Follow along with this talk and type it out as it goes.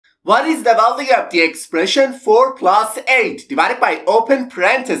What is the value of the expression 4 plus 8 divided by open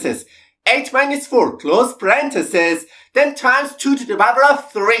parenthesis 8 minus 4 close parenthesis then times 2 to the power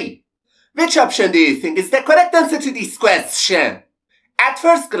of 3? Which option do you think is the correct answer to this question? At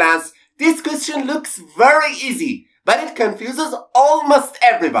first glance, this question looks very easy, but it confuses almost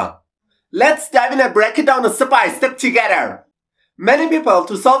everyone. Let's dive in and break it down step by step together. Many people,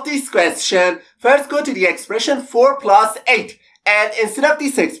 to solve this question, first go to the expression 4 plus 8, and instead of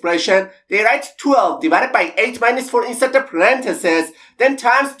this expression, they write 12 divided by 8 minus 4 inside the parentheses, then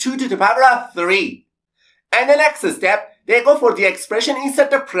times 2 to the power of 3. And the next step, they go for the expression inside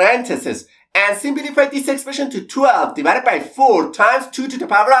the parentheses and simplify this expression to 12 divided by 4 times 2 to the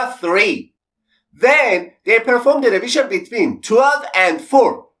power of 3. Then, they perform the division between 12 and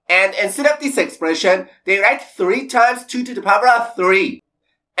 4. And instead of this expression, they write 3 times 2 to the power of 3.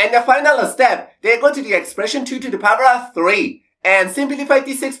 And the final step, they go to the expression 2 to the power of 3 and simplify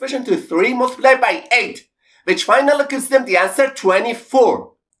this expression to 3 multiplied by 8, which finally gives them the answer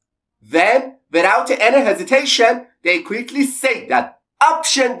 24. Then, without any hesitation, they quickly say that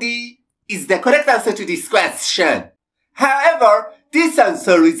option D is the correct answer to this question. However, this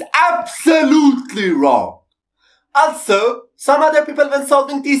answer is absolutely wrong. Also, some other people when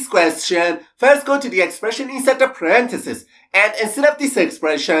solving this question first go to the expression inside the parentheses and instead of this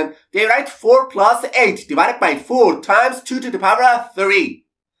expression, they write 4 plus 8 divided by 4 times 2 to the power of 3.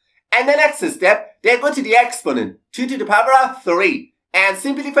 And the next step, they go to the exponent 2 to the power of 3 and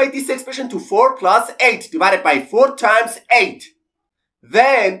simplify this expression to 4 plus 8 divided by 4 times 8.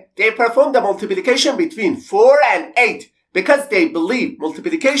 Then, they perform the multiplication between 4 and 8 because they believe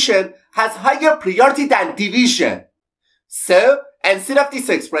multiplication has higher priority than division. So, instead of this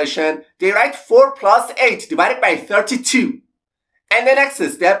expression, they write 4 plus 8 divided by 32. And the next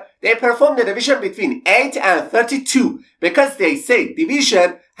step, they perform the division between 8 and 32 because they say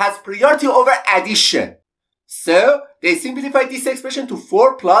division has priority over addition. So, they simplify this expression to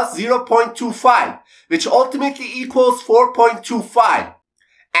 4 plus 0.25, which ultimately equals 4.25.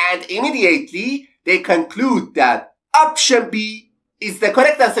 And immediately, they conclude that option B is the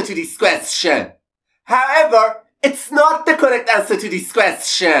correct answer to this question. However, it's not the correct answer to this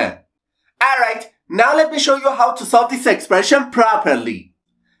question. Alright, now let me show you how to solve this expression properly.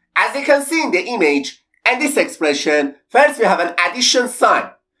 As you can see in the image, in this expression, first we have an addition sign,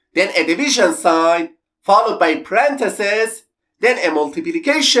 then a division sign, followed by parentheses, then a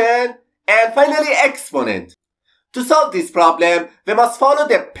multiplication, and finally exponent. To solve this problem, we must follow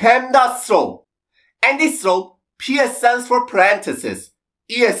the PEMDAS rule. And this rule, P stands for parentheses,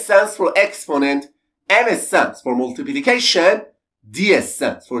 E stands for exponent, M stands for multiplication, D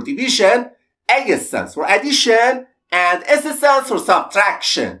stands for division, A stands for addition, and S stands for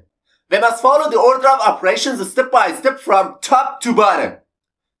subtraction. We must follow the order of operations step by step from top to bottom.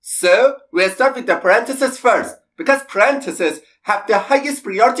 So, we'll start with the parentheses first, because parentheses have the highest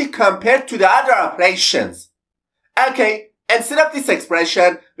priority compared to the other operations. Okay, instead of this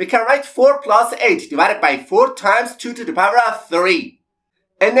expression, we can write 4 plus 8 divided by 4 times 2 to the power of 3.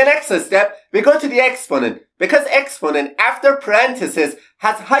 In the next step, we go to the exponent, because exponent after parentheses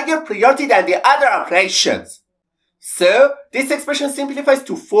has higher priority than the other operations. So, this expression simplifies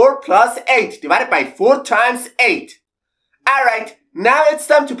to 4 plus 8 divided by 4 times 8. Alright, now it's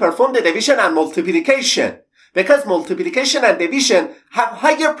time to perform the division and multiplication, because multiplication and division have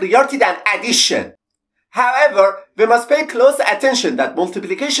higher priority than addition. However, we must pay close attention that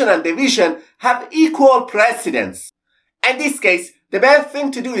multiplication and division have equal precedence. In this case, the best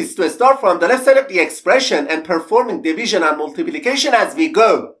thing to do is to start from the left side of the expression and performing division and multiplication as we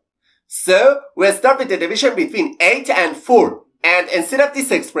go. So, we'll start with the division between 8 and 4, and instead of this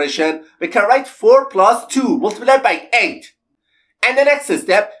expression, we can write 4 plus 2 multiplied by 8. And the next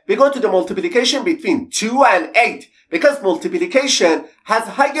step, we go to the multiplication between 2 and 8, because multiplication has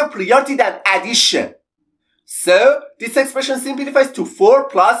higher priority than addition. So, this expression simplifies to 4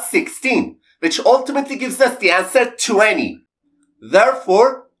 plus 16, which ultimately gives us the answer 20.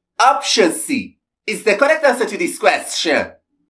 Therefore, option C is the correct answer to this question.